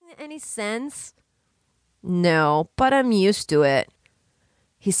any sense? No, but I'm used to it.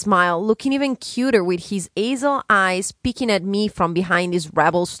 He smiled, looking even cuter with his hazel eyes peeking at me from behind his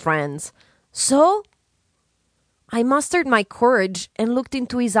rebel strands. So? I mustered my courage and looked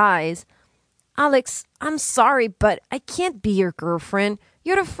into his eyes. Alex, I'm sorry, but I can't be your girlfriend.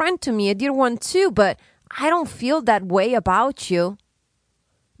 You're a friend to me, a dear one too, but I don't feel that way about you.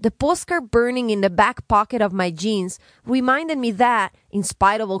 The postcard burning in the back pocket of my jeans reminded me that, in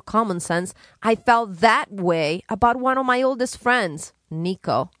spite of all common sense, I felt that way about one of my oldest friends,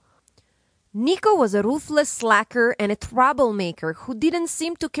 Nico. Nico was a ruthless slacker and a troublemaker who didn't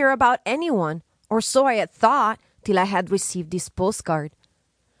seem to care about anyone, or so I had thought till I had received this postcard.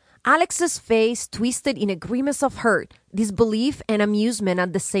 Alex's face twisted in a grimace of hurt, disbelief, and amusement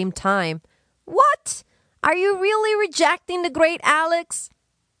at the same time. What? Are you really rejecting the great Alex?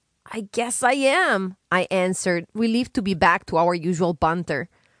 I guess I am, I answered, relieved to be back to our usual banter.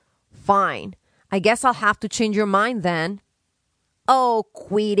 Fine. I guess I'll have to change your mind then. Oh,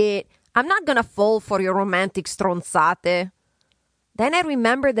 quit it. I'm not gonna fall for your romantic stronzate. Then I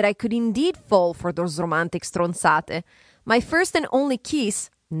remembered that I could indeed fall for those romantic stronzate. My first and only kiss,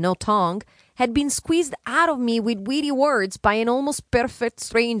 no tongue, had been squeezed out of me with witty words by an almost perfect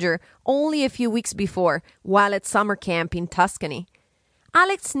stranger only a few weeks before, while at summer camp in Tuscany.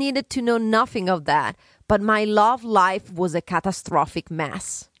 Alex needed to know nothing of that, but my love life was a catastrophic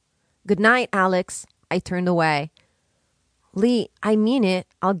mess. Good night, Alex. I turned away. Lee, I mean it.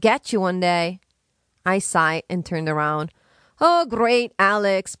 I'll get you one day. I sighed and turned around. Oh, great,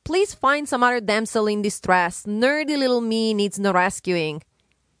 Alex. Please find some other damsel in distress. Nerdy little me needs no rescuing.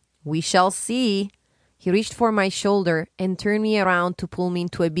 We shall see. He reached for my shoulder and turned me around to pull me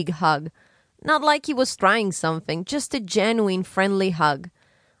into a big hug. Not like he was trying something, just a genuine, friendly hug.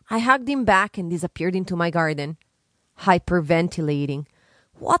 I hugged him back and disappeared into my garden. Hyperventilating.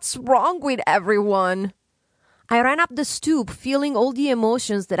 What's wrong with everyone? I ran up the stoop, feeling all the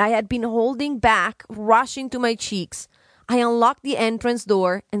emotions that I had been holding back rushing to my cheeks. I unlocked the entrance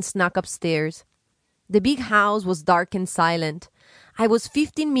door and snuck upstairs. The big house was dark and silent. I was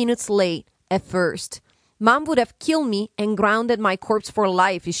 15 minutes late, at first. Mom would have killed me and grounded my corpse for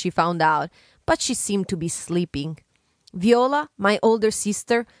life if she found out, but she seemed to be sleeping. Viola, my older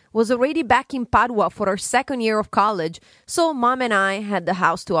sister, was already back in Padua for her second year of college, so Mom and I had the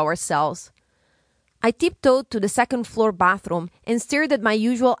house to ourselves. I tiptoed to the second-floor bathroom and stared at my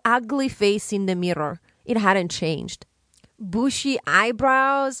usual ugly face in the mirror. It hadn't changed. Bushy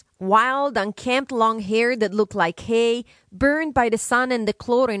eyebrows, wild, unkempt long hair that looked like hay, burned by the sun and the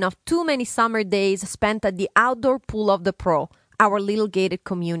chlorine of too many summer days spent at the outdoor pool of the Pro, our little gated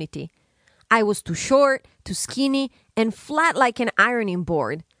community. I was too short, too skinny, and flat like an ironing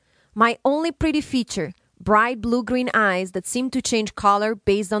board. My only pretty feature, bright blue-green eyes that seemed to change color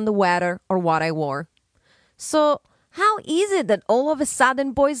based on the weather or what I wore. So, how is it that all of a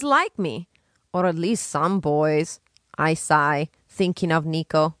sudden boys like me? Or at least some boys. I sigh, thinking of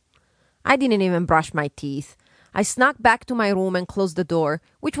Nico. I didn't even brush my teeth. I snuck back to my room and closed the door,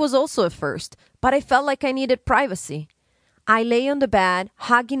 which was also a first, but I felt like I needed privacy. I lay on the bed,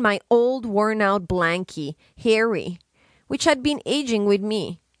 hugging my old worn-out blankie, Harry, which had been aging with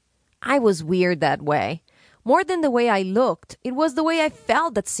me. I was weird that way. More than the way I looked, it was the way I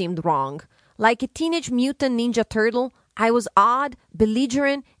felt that seemed wrong. Like a teenage mutant ninja turtle, I was odd,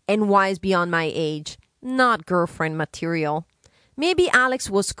 belligerent, and wise beyond my age. Not girlfriend material. Maybe Alex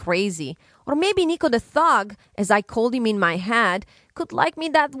was crazy, or maybe Nico the thug, as I called him in my head, could like me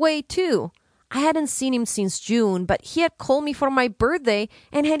that way too. I hadn't seen him since June, but he had called me for my birthday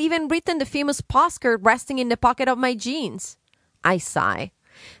and had even written the famous postcard resting in the pocket of my jeans. I sigh.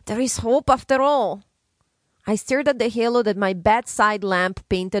 There is hope after all. I stared at the halo that my bedside lamp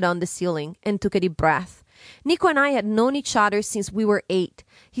painted on the ceiling and took a deep breath. Nico and I had known each other since we were 8.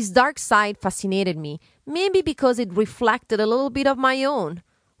 His dark side fascinated me, maybe because it reflected a little bit of my own.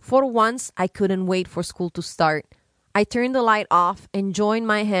 For once, I couldn't wait for school to start. I turned the light off and joined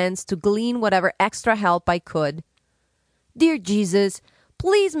my hands to glean whatever extra help I could. Dear Jesus,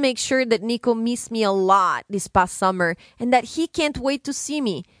 please make sure that Nico missed me a lot this past summer and that he can't wait to see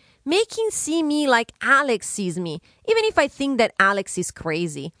me. Make him see me like Alex sees me, even if I think that Alex is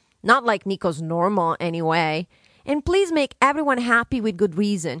crazy. Not like Nico's normal, anyway. And please make everyone happy with good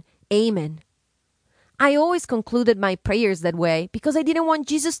reason. Amen. I always concluded my prayers that way because I didn't want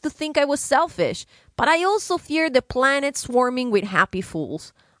Jesus to think I was selfish, but I also feared the planet swarming with happy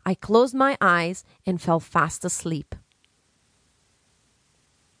fools. I closed my eyes and fell fast asleep.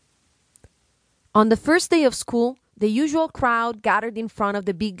 On the first day of school, the usual crowd gathered in front of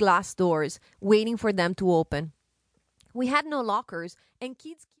the big glass doors, waiting for them to open. We had no lockers, and kids